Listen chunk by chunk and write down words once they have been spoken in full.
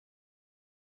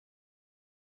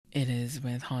It is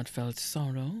with heartfelt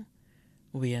sorrow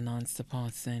we announce the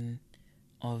passing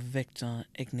of Victor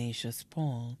Ignatius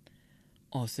Paul,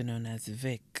 also known as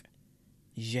Vic,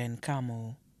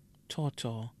 Giancamo,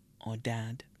 Toto, or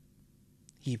Dad.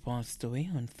 He passed away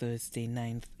on Thursday,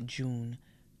 9th June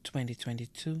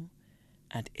 2022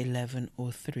 at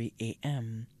 11:03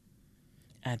 a.m.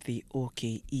 at the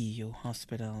OKEO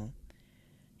Hospital.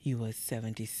 He was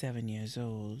 77 years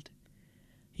old.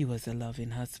 He was a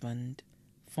loving husband,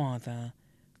 father,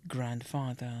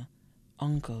 grandfather,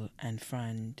 uncle, and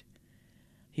friend.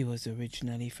 He was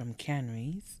originally from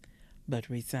Canaries, but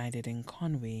resided in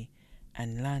Conway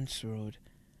and Lance Road.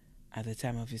 At the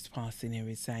time of his passing, he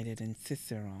resided in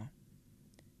Cicero.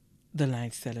 The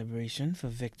life celebration for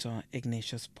Victor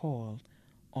Ignatius Paul,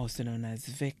 also known as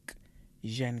Vic,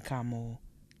 Giancamo,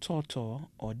 Toto,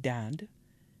 or Dad,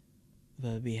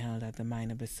 will be held at the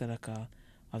Minor Basilica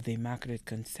of the Immaculate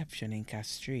Conception in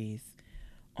Castries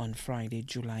on Friday,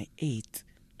 July 8,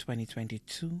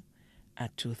 2022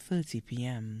 at 2:30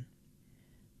 p.m.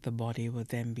 The body will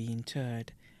then be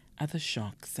interred at the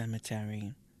Shock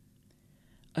Cemetery.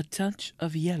 A touch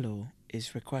of yellow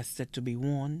is requested to be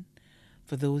worn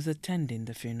for those attending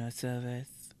the funeral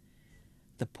service.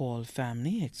 The Paul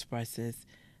family expresses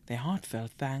their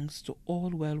heartfelt thanks to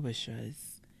all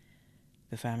well-wishers.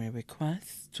 The family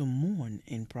requests to mourn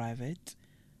in private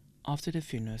after the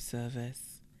funeral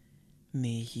service.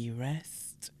 May he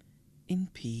rest in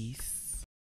peace.